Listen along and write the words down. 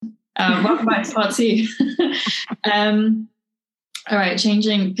Welcome back to part two. All right,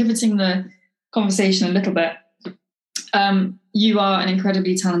 pivoting the conversation a little bit. You are an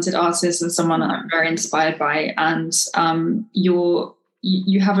incredibly talented artist and someone that I'm very inspired by, and you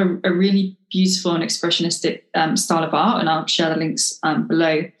have a really beautiful and expressionistic style of art, and I'll share the links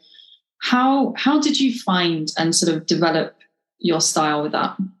below. How did you find and sort of develop your style with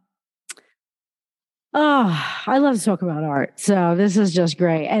that? Oh, I love to talk about art. So this is just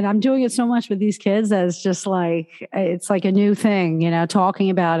great. And I'm doing it so much with these kids that it's like a new thing, talking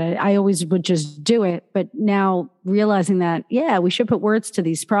about it. I always would just do it, but now realizing that, yeah, we should put words to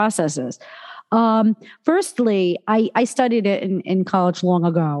these processes. Firstly, I studied it in college long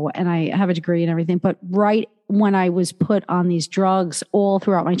ago, and I have a degree and everything, but right when I was put on these drugs all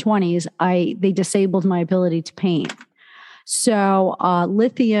throughout my 20s, they disabled my ability to paint. So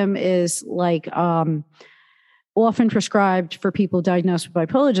lithium is often prescribed for people diagnosed with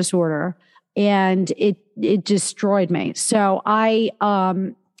bipolar disorder, and it destroyed me. So I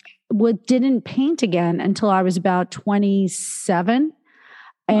didn't paint again until I was about 27.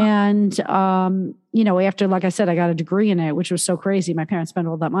 And, after, like I said, I got a degree in it, which was so crazy. My parents spent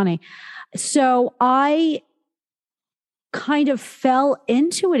all that money. So I kind of fell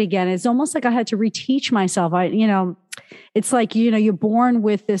into it again. It's almost like I had to reteach myself. It's like, you're born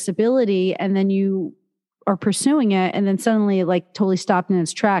with this ability and then you are pursuing it, and then suddenly it totally stopped in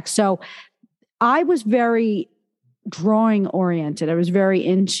its tracks. So I was very drawing oriented. I was very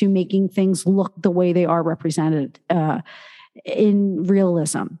into making things look the way they are represented in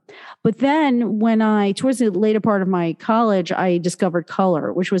realism. But then towards the later part of my college, I discovered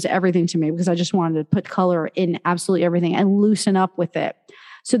color, which was everything to me, because I just wanted to put color in absolutely everything and loosen up with it.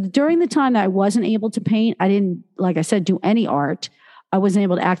 So during the time that I wasn't able to paint, I didn't, like I said, do any art. I wasn't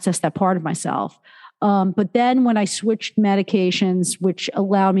able to access that part of myself. But then when I switched medications, which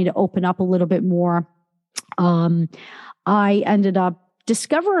allowed me to open up a little bit more, I ended up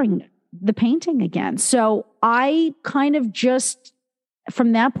discovering the painting again. So I kind of just,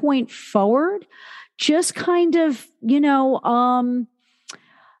 from that point forward, just kind of,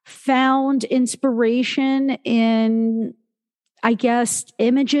 found inspiration in, I guess,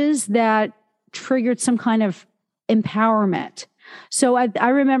 images that triggered some kind of empowerment. So I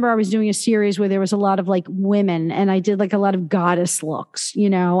remember I was doing a series where there was a lot of women, and I did a lot of goddess looks,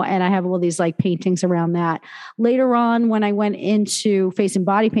 and I have all these paintings around that. Later on, when I went into face and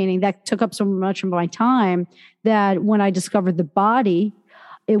body painting, that took up so much of my time that when I discovered the body,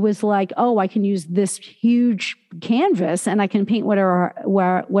 it was oh, I can use this huge canvas and I can paint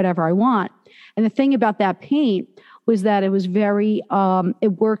whatever I want. And the thing about that paint was that it was very,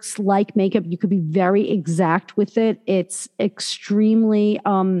 it works like makeup. You could be very exact with it. It's extremely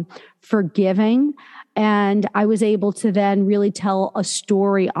forgiving. And I was able to then really tell a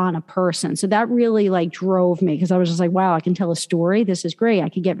story on a person. So that really drove me, because I was just wow, I can tell a story. This is great. I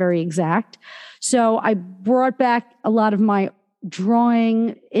can get very exact. So I brought back a lot of my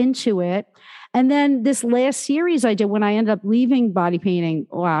drawing into it. And then this last series I did, when I ended up leaving body painting,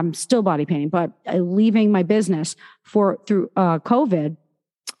 well, I'm still body painting, but leaving my business through COVID,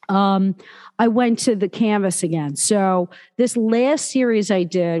 I went to the canvas again. So this last series I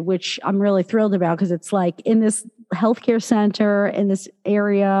did, which I'm really thrilled about, because it's in this healthcare center in this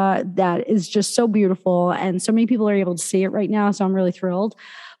area that is just so beautiful, and so many people are able to see it right now. So I'm really thrilled.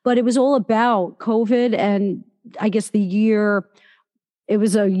 But it was all about COVID, and I guess it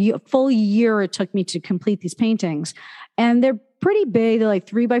was a full year it took me to complete these paintings. And they're pretty big. They're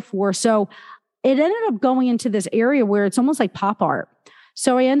 3x4. So it ended up going into this area where it's almost like pop art.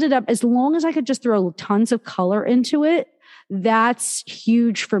 So I ended up, as long as I could just throw tons of color into it, that's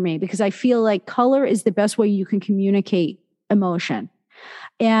huge for me, because I feel like color is the best way you can communicate emotion.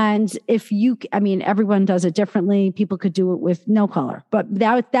 And everyone does it differently. People could do it with no color, but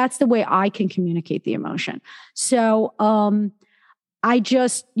that's the way I can communicate the emotion. So, I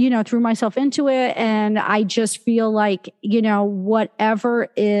just, threw myself into it, and I just feel whatever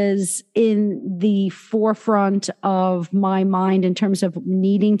is in the forefront of my mind in terms of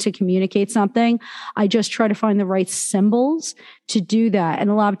needing to communicate something, I just try to find the right symbols to do that.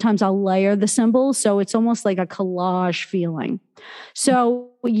 And a lot of times I'll layer the symbols. So it's almost like a collage feeling. So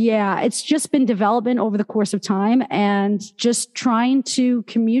yeah, it's just been development over the course of time, and just trying to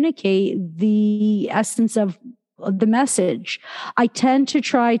communicate the essence of the message. I tend to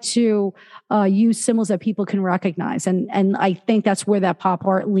try to use symbols that people can recognize. And I think that's where that pop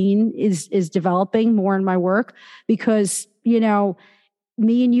art lean is developing more in my work, because, me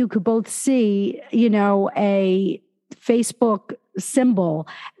and you could both see, a Facebook symbol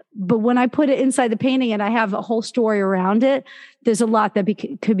but when I put it inside the painting and I have a whole story around it, there's a lot that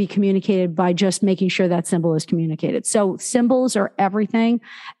could be communicated by just making sure that symbol is communicated. So symbols are everything.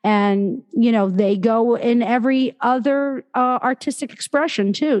 And, they go in every other artistic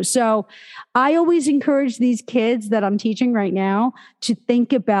expression too. So I always encourage these kids that I'm teaching right now to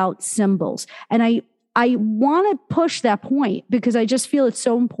think about symbols. And I want to push that point because I just feel it's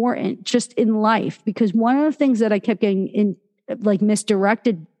so important just in life, because one of the things that I kept getting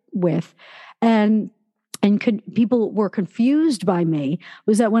misdirected with and people were confused by me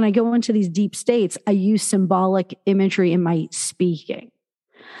was that when I go into these deep states, I use symbolic imagery in my speaking.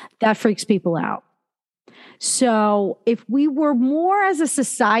 That freaks people out. So if we were more as a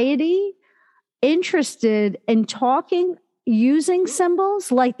society interested in talking using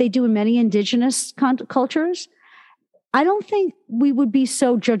symbols like they do in many indigenous cultures, I don't think we would be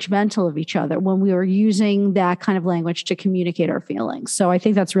so judgmental of each other when we are using that kind of language to communicate our feelings. So I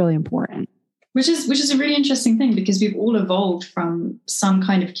think that's really important. Which is a really interesting thing, because we've all evolved from some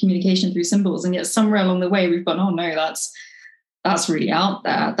kind of communication through symbols, and yet somewhere along the way we've gone, oh no, that's really out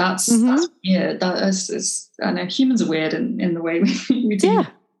there. That's weird. That is, I know humans are weird in the way we do.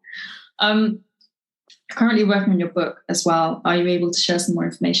 Yeah. Currently working on your book as well. Are you able to share some more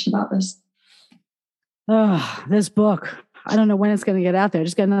information about this? Oh, this book. I don't know when it's going to get out there. I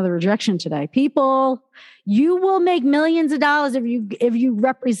just got another rejection today. People, you will make millions of dollars if you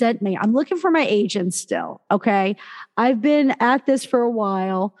represent me. I'm looking for my agent still. Okay. I've been at this for a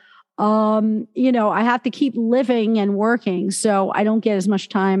while. I have to keep living and working, so I don't get as much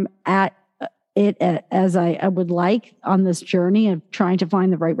time at it as I would like on this journey of trying to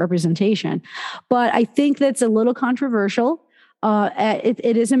find the right representation. But I think that's a little controversial.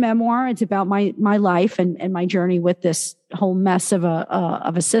 It is a memoir. It's about my life and my journey with this whole mess of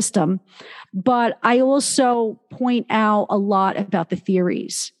a system. But I also point out a lot about the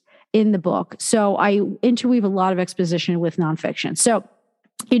theories in the book. So I interweave a lot of exposition with nonfiction. So,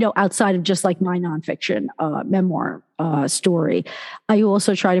 outside of just like my nonfiction memoir story, I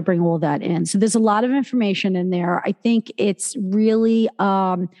also try to bring all that in. So there's a lot of information in there. I think it's really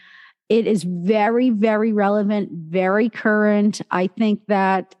it is very, very relevant, very current. I think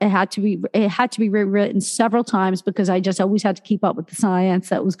that it had to be rewritten several times because I just always had to keep up with the science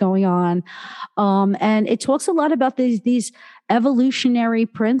that was going on. And it talks a lot about these evolutionary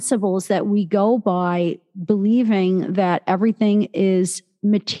principles that we go by, believing that everything is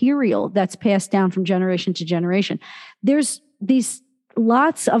material that's passed down from generation to generation. There's these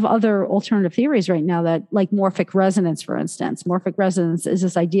lots of other alternative theories right now that, like morphic resonance, for instance. Morphic resonance is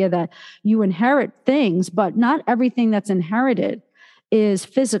this idea that you inherit things, but not everything that's inherited is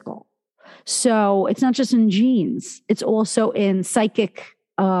physical. So it's not just in genes, it's also in psychic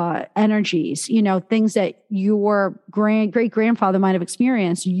energies, things that your great grandfather might have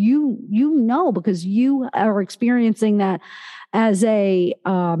experienced. Because you are experiencing that as a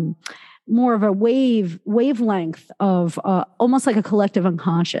more of a wavelength of almost like a collective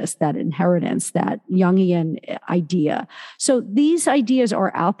unconscious, that inheritance, that Jungian idea. So these ideas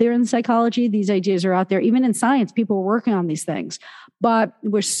are out there in psychology. These ideas are out there even in science. People are working on these things. But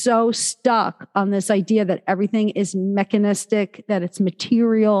we're so stuck on this idea that everything is mechanistic, that it's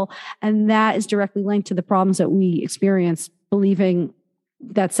material, and that is directly linked to the problems that we experience, believing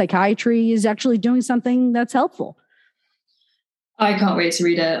that psychiatry is actually doing something that's helpful. I can't wait to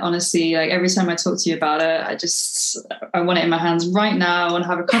read it, honestly. Like every time I talk to you about it, I want it in my hands right now. I want to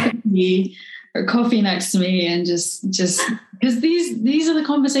have a cup of tea or coffee next to me and just because these are the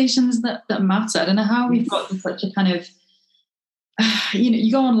conversations that matter. I don't know how we've got to such a kind of,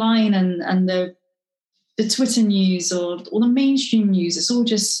 you go online and the Twitter news or the mainstream news, it's all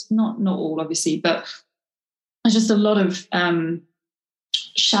just not all obviously, but there's just a lot of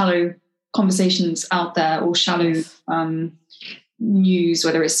shallow conversations out there, or shallow news,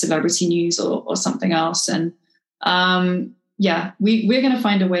 whether it's celebrity news or something else. And we're going to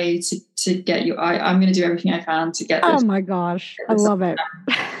find a way to get you. I'm going to do everything I can to get this. Oh my gosh, I love it.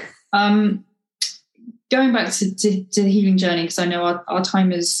 Going back to the healing journey, because I know our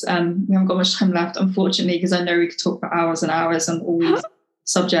time is, we haven't got much time left, unfortunately, because I know we could talk for hours and hours on all these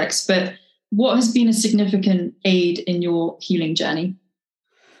subjects. But what has been a significant aid in your healing journey?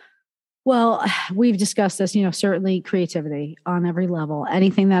 Well, we've discussed this, certainly creativity on every level,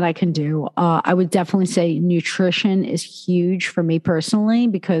 anything that I can do. I would definitely say nutrition is huge for me personally,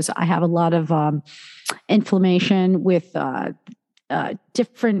 because I have a lot of inflammation with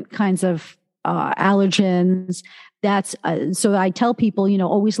different kinds of allergens. That's so I tell people,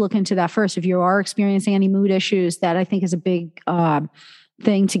 always look into that first. If you are experiencing any mood issues, that I think is a big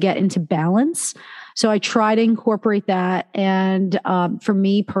thing to get into balance. So I try to incorporate that. And for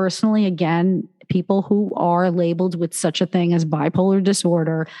me personally, again, people who are labeled with such a thing as bipolar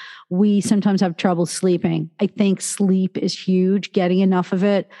disorder, we sometimes have trouble sleeping. I think sleep is huge, getting enough of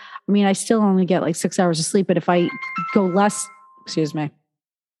it. I mean, I still only get like 6 hours of sleep, but if I go less, excuse me,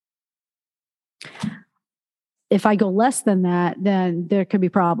 if I go less than that, then there could be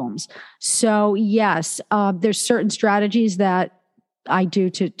problems. So yes, there's certain strategies that I do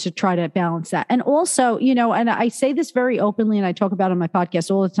to try to balance that. And also, and I say this very openly and I talk about it on my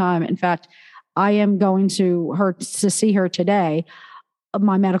podcast all the time. In fact, I am going to see her today,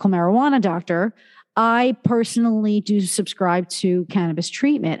 my medical marijuana doctor. I personally do subscribe to cannabis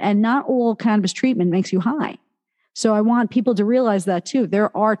treatment, and not all cannabis treatment makes you high. So I want people to realize that too.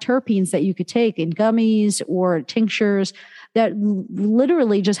 There are terpenes that you could take in gummies or tinctures that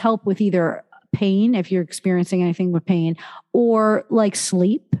literally just help with either pain, if you're experiencing anything with pain, or like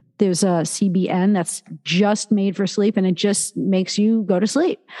sleep. There's a CBN that's just made for sleep, and it just makes you go to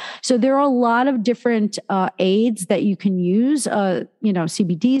sleep. So there are a lot of different aids that you can use.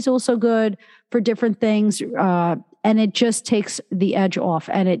 CBD is also good for different things. And it just takes the edge off,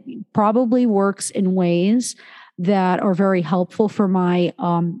 and it probably works in ways that are very helpful for my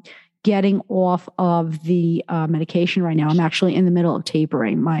getting off of the medication right now. I'm actually in the middle of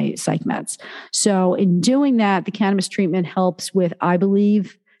tapering my psych meds. So in doing that, the cannabis treatment helps with, I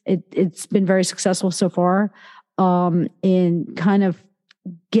believe, it's been very successful so far in kind of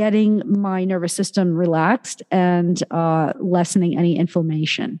getting my nervous system relaxed and lessening any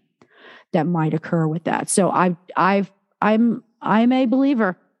inflammation that might occur with that. So I'm a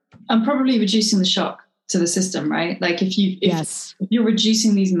believer. I'm probably reducing the shock to the system, right? Like if you're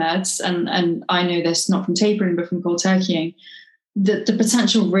reducing these meds, and I know this not from tapering, but from cold turkeying, the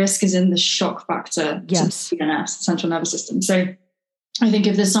potential risk is in the shock factor to the CNS, central nervous system. So I think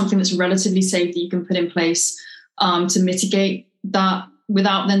if there's something that's relatively safe that you can put in place to mitigate that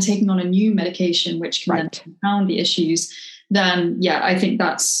without then taking on a new medication, which can then compound the issues, then I think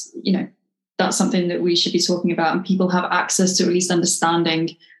that's something that we should be talking about, and people have access to at least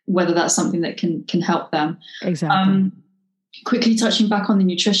understanding whether that's something that can help them. Exactly. Quickly touching back on the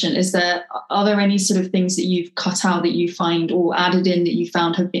nutrition, are there any sort of things that you've cut out that you find or added in that you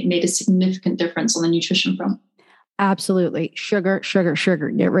found have made a significant difference on the nutrition front? Absolutely. Sugar.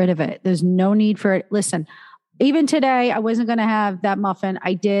 Get rid of it. There's no need for it. Listen, even today, I wasn't going to have that muffin.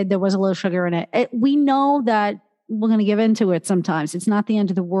 I did. There was a little sugar in it. We know that we're going to give into it sometimes. It's not the end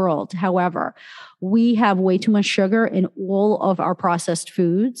of the world. However, we have way too much sugar in all of our processed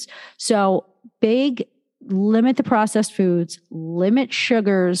foods. So limit the processed foods, limit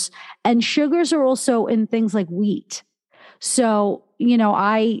sugars, and sugars are also in things like wheat. So,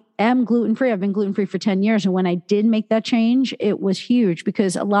 I am gluten-free. I've been gluten-free for 10 years. And when I did make that change, it was huge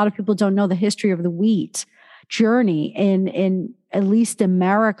because a lot of people don't know the history of the wheat journey in at least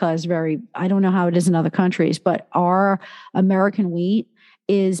America is I don't know how it is in other countries, but our American wheat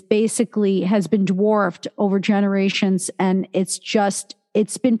has been dwarfed over generations. And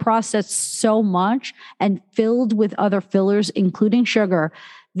it's been processed so much and filled with other fillers, including sugar,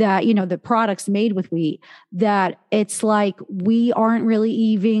 that, the products made with wheat, that it's like we aren't really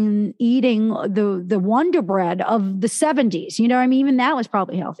even eating the Wonder Bread of the 70s. Even that was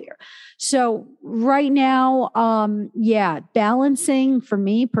probably healthier. So right now, balancing for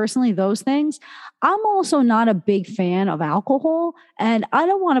me personally, those things. I'm also not a big fan of alcohol, and I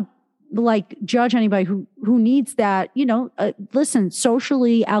don't want to judge anybody who needs that. Listen,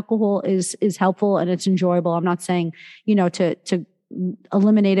 socially, alcohol is helpful and it's enjoyable. I'm not saying, to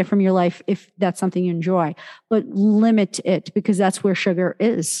eliminate it from your life if that's something you enjoy, but limit it, because that's where sugar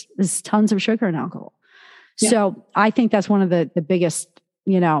is. There's tons of sugar in alcohol. Yeah. So I think that's one of the biggest,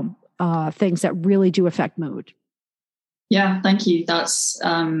 things that really do affect mood. Yeah, thank you. That's,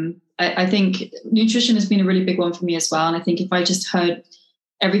 I think nutrition has been a really big one for me as well. And I think if I just heard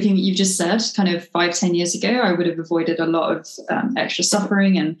everything that you've just said kind of 5-10 years ago, I would have avoided a lot of extra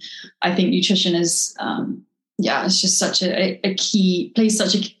suffering. And I think nutrition is, it's just such plays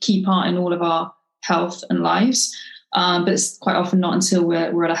such a key part in all of our health and lives. But it's quite often not until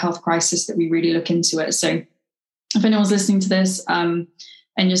we're at a health crisis that we really look into it. So if anyone's listening to this and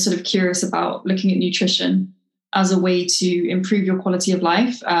you're sort of curious about looking at nutrition as a way to improve your quality of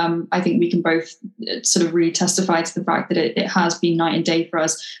life, I think we can both sort of really testify to the fact that it has been night and day for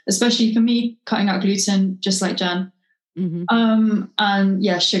us, especially for me, cutting out gluten, just like Jen. Mm-hmm.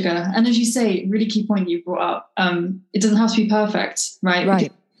 And sugar. And as you say, really key point you brought up, it doesn't have to be perfect, right?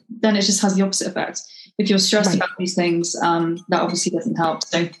 Right. Then it just has the opposite effect. If you're stressed about these things, that obviously doesn't help.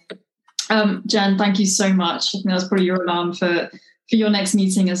 So, Jen, thank you so much. I think that's probably your alarm for your next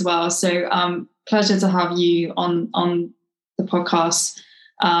meeting as well. So pleasure to have you on the podcast.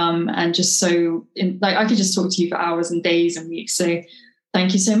 And just so like I could just talk to you for hours and days and weeks. So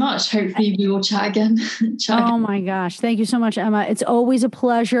thank you so much. Hopefully we will chat again. Oh my gosh. Thank you so much, Emma. It's always a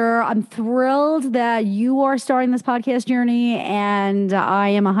pleasure. I'm thrilled that you are starting this podcast journey, and I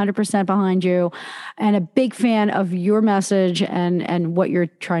am 100% behind you and a big fan of your message and what you're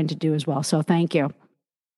trying to do as well. So thank you.